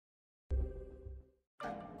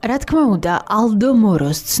რა თქმა უნდა, ალდო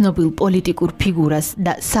მოროს ცნობილ პოლიტიკურ ფიგურას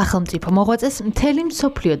და სახელმწიფო მოღვაწეს მთელი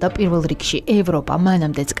მსოფლიო და პირველ რიგში ევროპა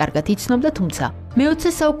მანამდეც კარგად იცნობდა, თუმცა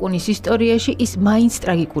მე-20 საუკუნის ისტორიაში ის მაინც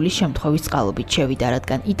ტრაგიკული შემთხვევის წყალობით შევიდა,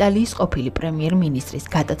 რადგან იტალიის ყოფილი პრემიერ-მინისტრის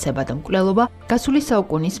გატაცება და მკვლელობა გასული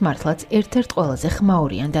საუკუნის მართლაც ერთ-ერთ ყველაზე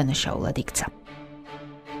ხმაურიან დანაშაულად იქცა.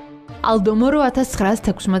 ალდო მორო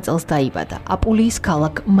 1916 წელს დაიბადა აპულიის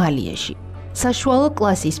ქალაქ მალიაში. საშუალო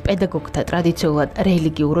კლასის პედაგოგთა ტრადიციულად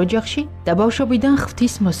რელიგიურ ოჯახში და ბავშვობიდან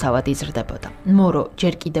ღვთისმოსავად იზრდებოდა. მორო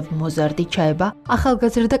ჯერ კიდევ მოზარდი ჩაება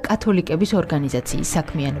ახალგაზრდა კათოლიკების ორგანიზაციის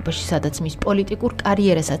საქმიანობაში, სადაც მის პოლიტიკურ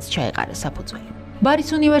კარიერასაც ჩაეყარა საფუძველი. ბარის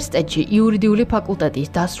უნივერსიტეტში იურიდიული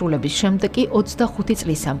ფაკულტეტის დასრულების შემდეგ კი 25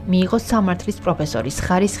 წლისა მიიღო სამართლის პროფესორის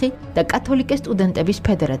ხარისხი და კათოლიკე სტუდენტების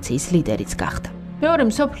ფედერაციის ლიდერიც გახდა.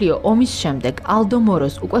 მეორე მსოფლიო ომის შემდეგ ალდო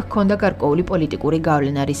მოროს უკვე ჰქონდა გარკვეული პოლიტიკური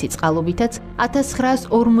გავლენა, რისიც წყალობითაც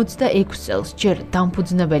 1946 წელს ჯერ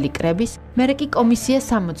დამფუძნებელი კრების, მერე კი კომისია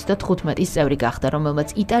 75-ის წევრი გახდა,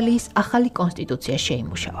 რომელმაც იტალიის ახალი კონსტიტუცია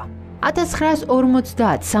შეიმუშავა.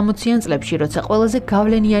 1950-60-იან წლებში, როცა ყველაზე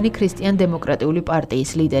გავლენიანი ქრისტიან-დემოკრატიული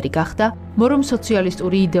პარტიის ლიდერი გახდა, მორომ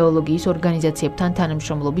სოციალისტური იდეოლოგიის ორგანიზაციებთან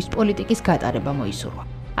თანამშრომლობის პოლიტიკის გატარება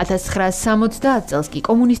მოისურვა. 1960 წელს კი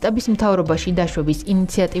კომუნისტების მთავრობაში დაშვების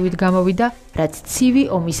ინიციატივით გამოვიდა, რაც ცივი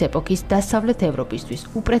ომის ეპოქის დასავლეთ ევროპისთვის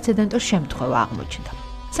უპრეცედენტო შემთხვევა აღმოჩნდა.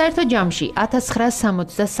 საერთო ჯამში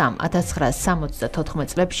 1963-1974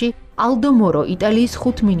 წლებში ალდო მორო იტალიის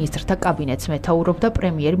 5 მინისტრთა კაბინეტს მეთაურობდა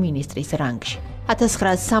პრემიერ-მინისტრის რანგში.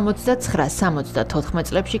 1969-74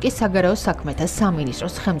 წლებში კი საგარეო საქმეთა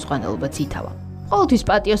სამინისტროს ხელმძღვანელობაც ითავა. ყოველთვის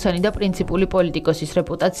პატიოსანი და პრინციპული პოლიტიკოსის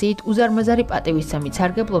რეპუტაციით უზარმაზარი პატივისცემით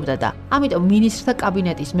სარგებლობდა და ამიტომ მინისტრთა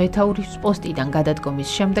კაბინეტის მეთაურის პოსტიდან გადადგომის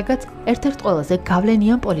შემდეგაც ერთ-ერთ ყველაზე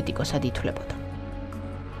გავლენიან პოლიტიკოსად ითვლებოდა.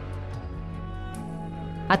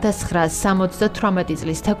 1978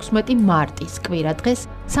 წლის 16 მარტის კვირადღეს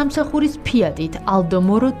სამსახურის ფიატით ალდო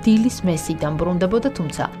მორო დილის მესიდან ბრუნდებოდა,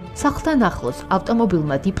 თუმცა სახლთან ახლოს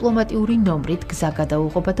ავტომობილმა დიპლომატიური ნომრით გზა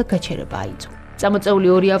გადაუღობა და გაჩერება აიწვა. წამოწეული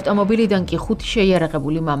ორი ავტომობილიდან კი 5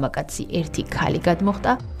 შეიარაღებული მამაკაცი, ერთი ქალი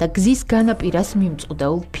გადმოხტა და გზის განაპირას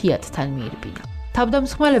მიმწყვდეულ ფიატთან მიირბინა.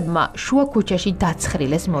 თავდამსხმელებმა შუა ქუჩაში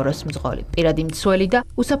დაცხრილეს მოროს მძღოლი, პირადი მცველი და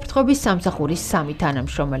უსაფრთხოების სამსახურის 3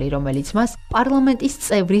 თანამშრომელი, რომელიც მას პარლამენტის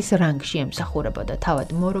წევრის რანგში ემსახურებოდა,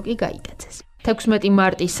 თავად მორო კი გაიტაცეს. 16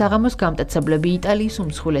 მარტის საღამოს გამტაცებლები იტალიის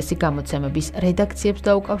უმსხვილესი გამოცემების რედაქციებს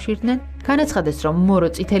დაუკავშირდნენ, განაცხადეს, რომ მორო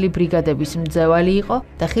წითელი ბრიგადების მძევალი იყო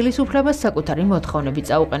და ხელისუფლებას საკუთარი მოთხოვნები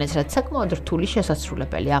წაუყენეს, რაც საკმაოდ რთული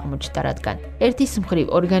შესასრულებელი აღმოჩნდა, რადგან ერთის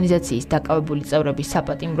მხრივ ორგანიზაციის დაკავებული წევრების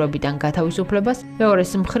საპატიმროებიდან გათავისუფლებას,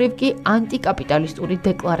 მეორეს მხრივ კი ანტიკაპიტალისტური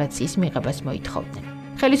დეკლარაციის მიღებას მოითხოვდნენ.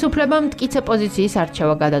 ხელისუფლებამ მტკიცე პოზიციის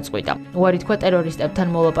არჩევა გადაწყვიტა. უარი თქვა ტერორისტებთან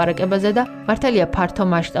მოლაპარაკებაზე და მართალია ფართო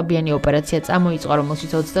მასშტაბიანი ოპერაცია წამოიწყო,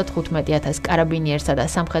 რომელშიც 35,000 კარაბინიერსა და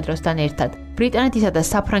სამხედროსთან ერთად ბრიტანეთისა და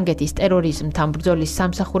საფრანგეთის ტერორიზმთან ბრძოლის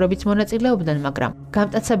სამსახურებიც მონაწილეობდნენ, მაგრამ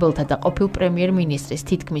გამტაცებელთა და ყოფილ პრემიერ-მინისტრის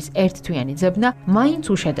თითქმის ერთთვიანი ძებნა მაინც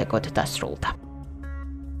უშედეგოდ დასრულდა.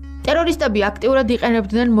 ტერორისტები აქტიურად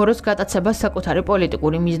იყენებდნენ მოროს გატაცებას საკუთარი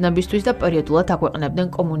პოლიტიკური მიზნებისთვის და პერიოდულად აქვეყნებდნენ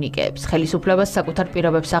კომუნიკეებს. ხელისუფლებას საკუთარ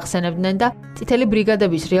პირობებს ახსენებდნენ და წითელი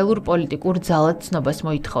ბრიგადების რეალურ პოლიტიკურ ძალად ცნობას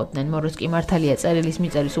მოითხოვდნენ. მოროს კი მართალია წერილის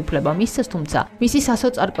მიწერის უფლება მისცეს, თუმცა მისი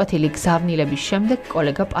სასოწარკვეთილი გზავნილების შემდეგ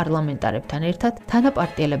კოლეგა პარლამენტარებთან ერთად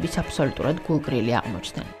თანაპარტიელების აბსოლუტურად გულგრილი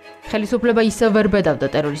აღმოჩნდნენ. ხელისუფლება ისევ ვერ ბედავდა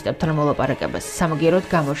ტერორისტებთან მოლაპარაკებას. სამაგიეროდ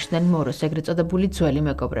გამოჩნდნენ მოროს ეგრეთ წოდებული ძველი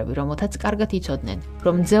მეგობრები, რომელთაც კარგად იცოდნენ,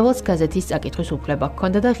 რომ მძევლს გაზეთის წაკითხვის უფლება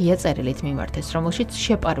ჰქონდა და ღია წერილით მიმართეს, რომელშიც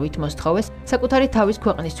შეპარვით მოსთხოვეს საკუთარი თავის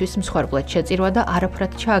ქვეყნისთვის მსხვერპლად შეწირვა და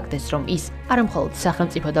არაფრად ჩააგდეს, რომ ის არამხოლოდ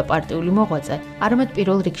სახელმწიფო და პარტიული მოღვაწე, არამედ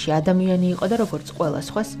პირველ რიგში ადამიანი იყო და როგორც ყველა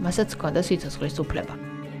სხვას, მასაც ჰქონდა სიცოცხლის უფლება.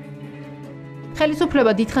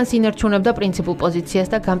 ხელისუფლება დიდხანს ინარჩუნებდა პრინციპულ პოზიციას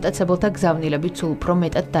და გამტაცებელთა გზავნილებით სულ უფრო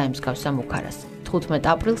მეტად დაემსგავსა მუქარას. 15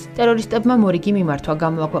 აპრილს ტერორისტებმა მორიგი მიმართვა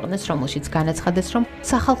გამოაქვეყნეს, რომელშიც განაცხადეს, რომ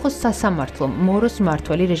სახალხო სასამართლომ მოროს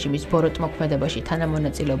მმართველი რეჟიმის ბოროტმოქმედებაში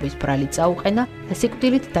თანამონაწილეობის ბრალი წაუყენა და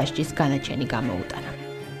სიკვდილით დასჯის განაჩენი გამოუტანა.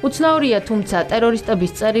 უცნაურია, თუმცა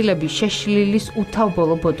ტერორისტების წერილები შეშლილის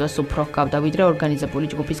უთავბოლო ბოდვას უფრო ჰგავდა, ვიდრე ორგანიზებული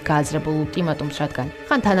ჯგუფის გააზრებულ ულტიმატუმს, რადგან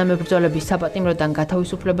ხან თანამებრძოლების საპატიმროდან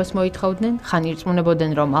გათავისუფლებას მოითხოვდნენ, ხან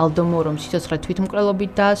ირწმუნებოდნენ, რომ ალდო მორომ სიცოცხლე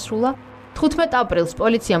თვითმკვლელობით დაასრულა. 15 აპრილს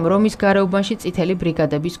პოლიციამ რომის გარეუბანში წითელი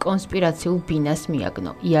ბრიგადების კონსპირაციულ ბინას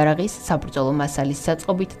მიაგნო. იარაღის, საბრძოლო მასალის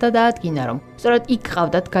საწყობით და დაადგინა, რომ სწორედ იქ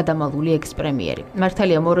ყავდათ გადამალული ექს-პრემიერი.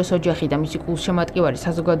 მართალია მოროს ოჯახი და მისი გულშემატკივარი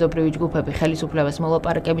საზოგადოებრივი ჯგუფები ხელისუფლებას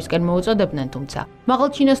მოლაპარაკებისკენ მოუწოდებდნენ, თუმცა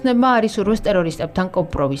მაღალჩინოსნებმა არ ისურვეს ტერორისტებთან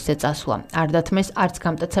კომპრომისზე წასვლა. არ დათმეს არც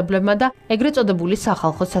გამტაცებლებმა და ეგრეთ წოდებული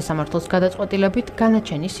სახალხო სასამართლოს გადაწყვეტილებით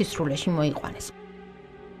განაჩენის სისრულეში მოიყვანეს.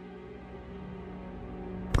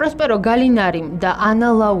 პროსპერო გალინარიმ და ანა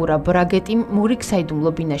ლაურა ბრაგეტიმ მურიკ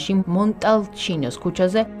საიდუმლო ბინაში მონტალჩინოს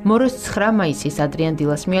ქუჩაზე მოროს 9 მაისის ადრიან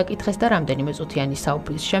დილას მიაკითხეს და რამდენიმე წუთიანი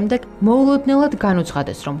საუბრის შემდეგ მოულოდნელად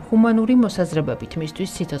განუცხადეს, რომ ჰუმანური მოსაზრებებით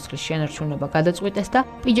მისთვის სიცოცხლის შენარჩუნება გადაწყვიტეს და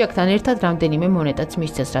პიჯაკთან ერთად რამდენიმე მონეტაც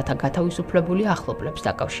მისცეს, რათა გათავისუფლებული ახლობლებს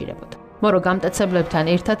დაკავშირებოდა. მორო გამტაცებლებთან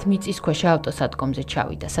ერთად მიწისქვეშა ავტოსადგომზე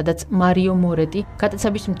ჩავიდა, სადაც მარიო მორეტი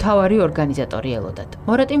გატაცების მთავარი ორგანიზატორი ელოდათ.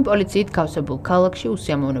 მორეტიმ პოლიციით გავსებულ ქალაქში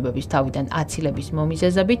უსიამოვნებების თავიდან აცილების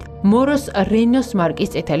მომიზეზებით მოროს რენოს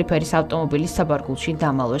მარკის წითელი ფერის ავტომობილის საბარგულში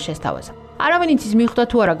დამალვა შესთავაზა. არავინ იცის მიხვდა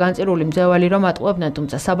თუ არა განწირული მძევალი რომ ატყუებდნენ,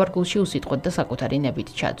 თუმცა საბარგულში უსიტყვოდ და საკუთარი ნებით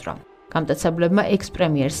ჩაძვრა. გამტაცებლებმა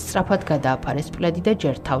ექს-პრემიერს სწრაფად გადააფარეს პლედი და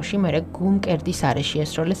ჯერ თავში, მერე გულმკერდის არეში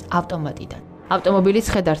ესროლეს ავტომატიდან. ავტომობილის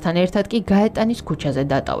ხედართან ერთად კი გაეტანის ქუჩაზე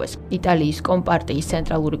დატოვეს. იტალიის კომპარტიის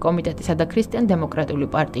ცენტრალური კომიტეტისა და ქრისტიან-დემოკრატიული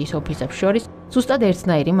პარტიის ოფისებს შორის ზუსტად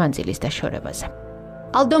ერთნაირი მანძილის დაშორებაზე.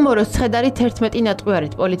 ალდო მოროს ცხედარი 11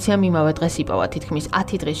 ნატყვიარით პოლიციამ იმავე დღეს იპოვა, თითქმის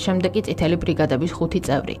 10 დღის შემდეგ კი წითელი ბრიგადების 5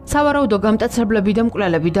 წევრი. სავარაუდო გამტაცებლები და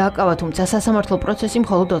მკვლელები დააკავა, თუმცა სასამართლო პროცესი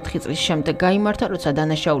მხოლოდ 4 წლის შემდეგ გაიმართა, როცა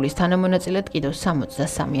დანაშაულის თანამონაწილედ კიდევ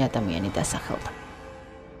 63 ადამიანი დასახელდა.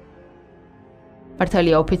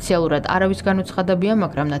 მართალია ოფიციალურად არავის განუცხადებია,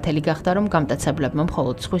 მაგრამ ნათელი გახდა, რომ გამტაცებლებმა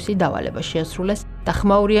მხოლოდ სხვისი დავალება შეასრულეს და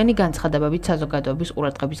ხმაურიანი განცხადებებით საზოგადოების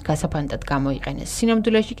ყურადღების გასაფანტად გამოიყენეს.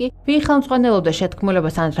 სინამდვილეში კი ვინ ხელმძღვანელობდა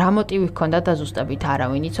შეთქმულებას ან რა მოტივი ჰქონდა დაზუსტებით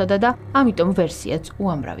არავინ იცოდა და ამიტომ ვერსიაც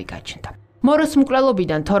უამრავი გაჩნდა. მოროს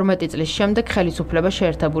მკვლელობიდან 12 წლის შემდეგ ხელისუფლება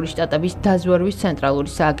შეერთებული შტატების დაზვერვის ცენტრალური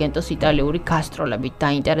სააგენტოს იტალიური გასტროლებით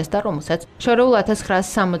დაინტერესდა, რომელსაც შორეულ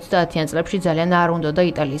 1970-იან წლებში ძალიან არ უნდოდა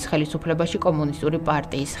იტალიის ხელისუფლებაში კომუნისტური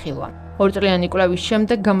პარტიის ხილვა. ორწლიანი კვლევის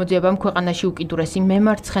შემდეგ გამოძიებამ ქვეყანაში უკიდურესი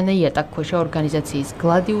მემარცხენე იატაკქვეშა ორგანიზაციის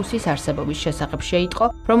გლადიუსის არსებობის შესახებ შეიტყო,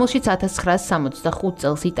 რომელშიც 1965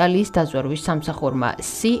 წელს იტალიის დაზვერვის სამსახურმა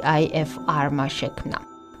CIFR-მა შექმნა.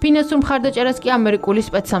 ფინანსურ მხარდაჭერას კი ამერიკული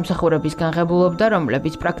სპეცსამსახურებისგან ღებულობდა,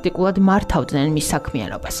 რომლებიც პრაქტიკულად მართავდნენ მის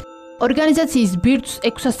საქმიანობას. ორგანიზაციის ბირთვს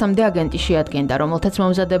 600-მდე აგენტი შეადგენდა, რომელთაც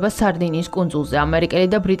მომზადება სარდინიის კუნძულზე ამერიკელი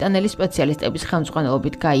და ბრიტანელი სპეციალისტების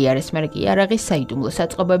ხელმძღვანელობით გაიარეს, მერე კი იარაღის საიდუმლო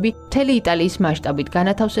საწყობები მთელი იტალიის მასშტაბით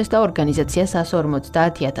განათავსეს და ორგანიზაციას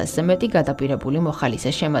 150,000-ზე მეტი გადაპირებული მოხალისე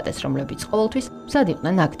შემატეს, რომლებიც ყოველთვის მზად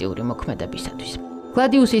იყვნენ აქტიური მოქმედებისათვის.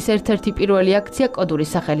 გლადიუსის ერთ-ერთი პირველი აქცია კოდური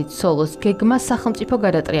სახელით სოლოს გეგმა სახელმწიფო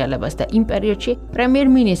გადატრიალებას და იმ პერიოდში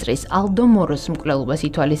პრემიერ-მინისტრის ალდო მოროს მკვლელობას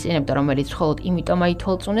ითვალისწინებდა, რომელიც მხოლოდ იმიტომ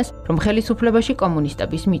აითვალწუნეს, რომ ხელისუფლებაში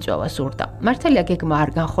კომუნისტების მიწვევა სურდა. მართალია გეგმა არ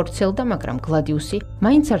განხორციელდა, მაგრამ გლადიუსი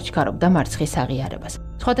მაინც არ ჩქარობდა მარცხის აღიარებას.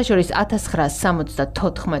 სხვათა შორის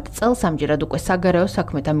 1974 წელს ამჯერად უკვე საგარეო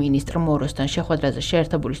საქმეთა მინისტრ მოროსთან შეხვედრაზე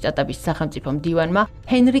შეერთებული შტატების სახელმწიფო მდივანმა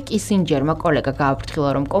ჰენრი კისინჯერმა კოლეგა გააფრთხილა,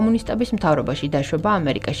 რომ კომუნისტების მთავრობაში დაშვება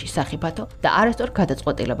ამერიკაში სახიფათო და არასწორ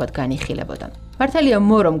გადაწყვეტილებად განიხილებოდა. მართალია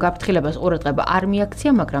მორომ გაფრთხილებას ყურადღება არ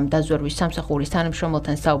მიაქცია, მაგრამ დაზვერვის სამსახურის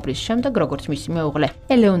თანამშრომელთან საუბრის შემდეგ, როგორც მისი მეუღლე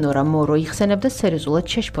ელეონორა მორო იხსენებდა, სერიოზულად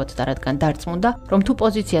შეშფოთდა, რადგან დარწმუნდა, რომ თუ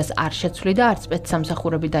პოზიციას არ შეცვლიდა, არც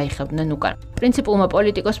სპეცსამსახურები დაიხებდნენ უკან. პრინციპულმა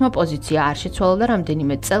პოლიტიკოსმა პოზიცია არ შეცვალა და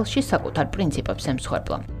რამდენიმე წელში საკუთარ პრინციპებს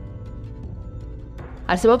ემსხვერპლა.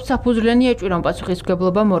 არსებობს საფუძვლიანი ეჭვი, რომ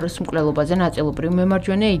პასუხისმგებლობა მოროს მკვლელობაზე ნაწილობრივ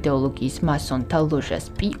მემარჯვენე იდეოლოგიის მასონთა ლოჟას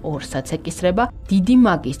P2-საც ეკისრება დიდი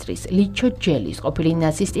მაგისტრის ლიჩო ჯელის, ყოფილი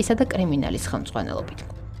ნაცისტისა და კრიმინალის ხელმძღვანელობით.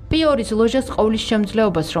 P2-ის ლოჟას ყოვლის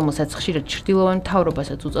შემძლეობას, რომელსაც ხშირად ჩრდილოვან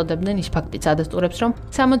მთავრობასაც უწოდებდნენ, ის ფაქტიც ადასტურებს, რომ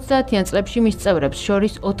 70-იან წლებში მის წევრებს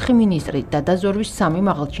შორის 4 მინისტრი და დაზვერვის 3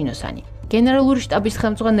 მაღალჩინოსანი. გენერალური შტაბის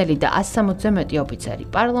ხელმძღვანელი და 160-ზე მეტი ოფიცერი,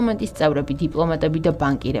 პარლამენტის წევრები, დიპლომატები და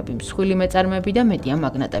ბანკირები, მსხვილი მეწარმეები და მედია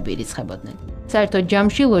მაგნატები ირიცხებოდნენ. საერთოდ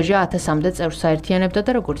ჯამში ლოჟა 1000-მდე წევრს საერთიანებდა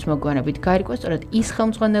და როგორც მოგვიანებით გაირკვა, სწორედ ის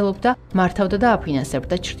ხელმძღვანელობდა, მართავდა და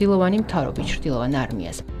აფინანსებდა ჩრდილოვანი მთავრობის ჩრდილოვან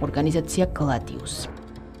არმიას, ორგანიზაცია გლადიუსს.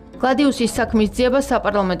 გლადიუსის საქმის ძიება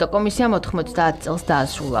საპარლამენტო კომისიამ 90 წელს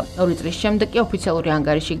დაასრულა. 2 წლის შემდეგ კი ოფიციალური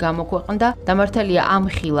ანგარიში გამოქვეყნდა და მართალია ამ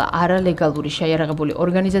ხილა არალეგალური შეიარაღებული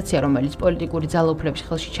ორგანიზაცია, რომელიც პოლიტიკური ძალაუფლების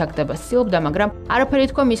ხელში ჩაგდებას ცდილობდა, მაგრამ არაფერი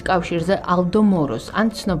თქვა მის კავშირზე ალდო მოროს ან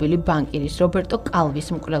ცნობილი ბანკირის რობერტო კალვის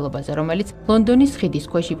მკვლელობაზე, რომელიც ლონდონის ხიდის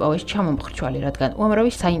ქვეშ იპოვეს ჩამომხრჩვალი, რადგან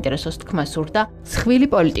უამრავი საინტერესოს თქმა სურდა მსხვილი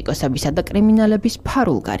პოლიტიკოსებისა და კრიმინალების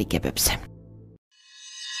ფარულ გარიგებებზე.